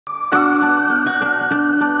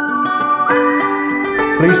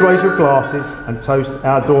Please raise your glasses and toast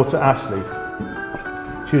our daughter Ashley.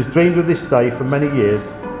 She has dreamed of this day for many years,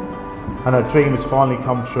 and her dream has finally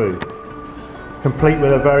come true, complete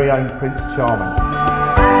with her very own Prince Charming.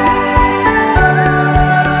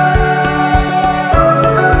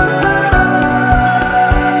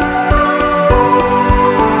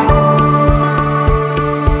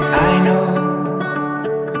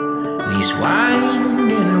 These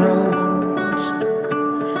winding roads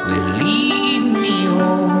will lead me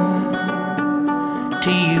home.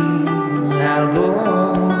 To you I'll go.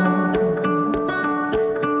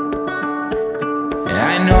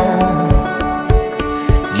 I know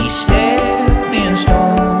these stepping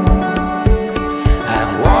stones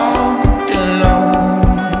I've walked alone.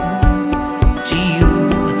 To you,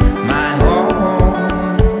 my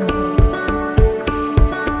home.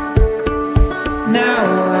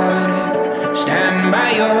 Now stand by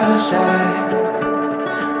your side,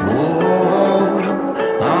 oh,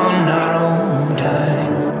 on our own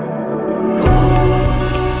time.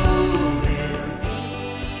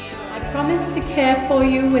 I promise to care for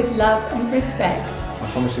you with love and respect.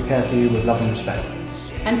 I promise to care for you with love and respect.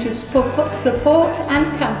 And to support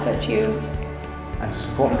and comfort you. And to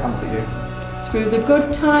support and comfort you. Through the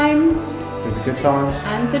good times. Through the good times.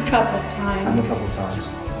 And the troubled times. And the troubled times.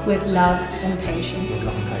 With love and patience. With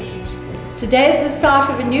love and patience. Today is the start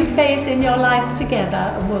of a new phase in your lives together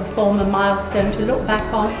and will form a milestone to look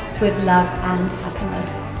back on with love and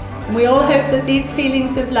happiness. And we all hope that these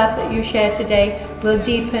feelings of love that you share today will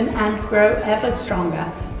deepen and grow ever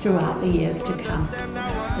stronger throughout the years to come.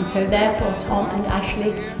 And so therefore, Tom and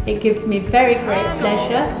Ashley, it gives me very great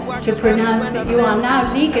pleasure to pronounce that you are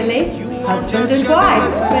now legally husband and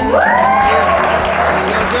wife.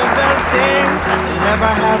 You're the best thing that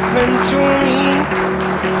ever happened to me.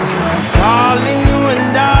 My darling, you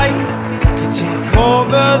and I could take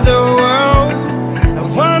over the world, and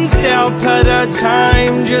one step at a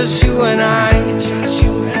time, just you and I.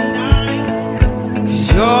 'Cause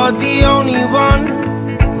you're the only one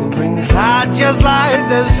who brings light just like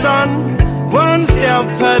the sun. One step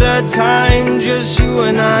at a time, just you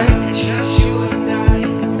and I.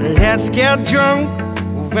 Let's get drunk,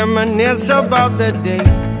 we'll reminisce about the day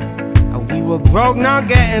we were broke, not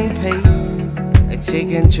getting paid.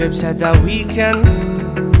 Taking trips at the weekend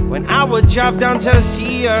when I would drive down to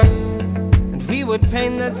see her and we would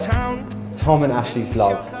paint the town. Tom and Ashley's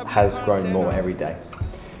love has grown more every day.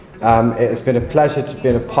 It has been a pleasure to be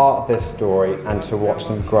a part of this story and to watch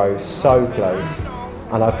them grow so close.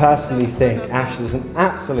 And I personally think Ashley's an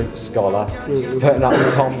absolute scholar, putting up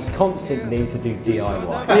with Tom's constant need to do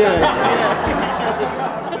DIY.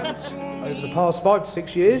 Over the past 5 to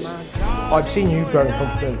 6 years, I've seen you grow in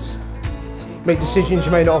confidence. Make decisions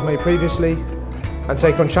you may not have made previously, and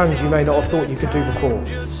take on challenges you may not have thought you could do before.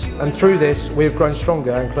 And through this, we have grown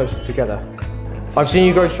stronger and closer together. I've seen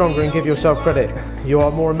you grow stronger and give yourself credit. You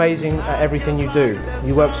are more amazing at everything you do.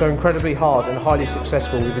 You work so incredibly hard and highly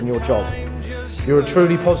successful within your job. You're a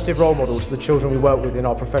truly positive role model to the children we work with in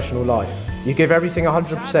our professional life. You give everything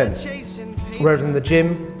 100%, whether in the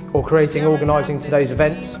gym or creating, organising today's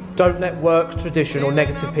events. Don't let work, tradition or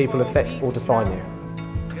negative people affect or define you.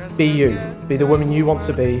 Be you, be the woman you want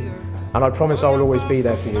to be, and I promise I will always be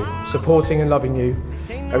there for you, supporting and loving you,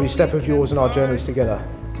 every step of yours and our journeys together.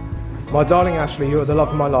 My darling Ashley, you are the love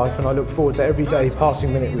of my life, and I look forward to every day,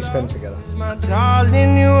 passing minute we spend together. My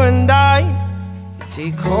darling, you and I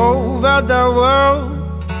take over the world,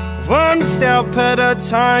 one step at a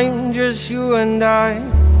time, just you and I.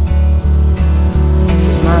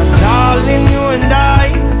 'Cause my darling, you and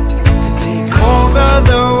I could take over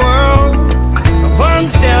the world, one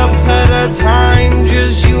step at a time,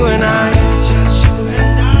 just you and I.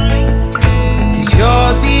 'Cause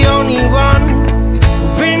you're the only one who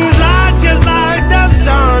brings light just like the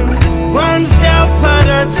sun. One step at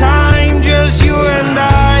a time, just you and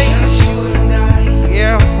I.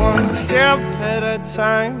 Yeah, one step at a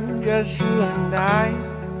time, just you and I.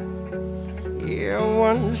 Yeah,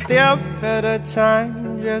 one step at a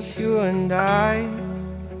time, just you and I.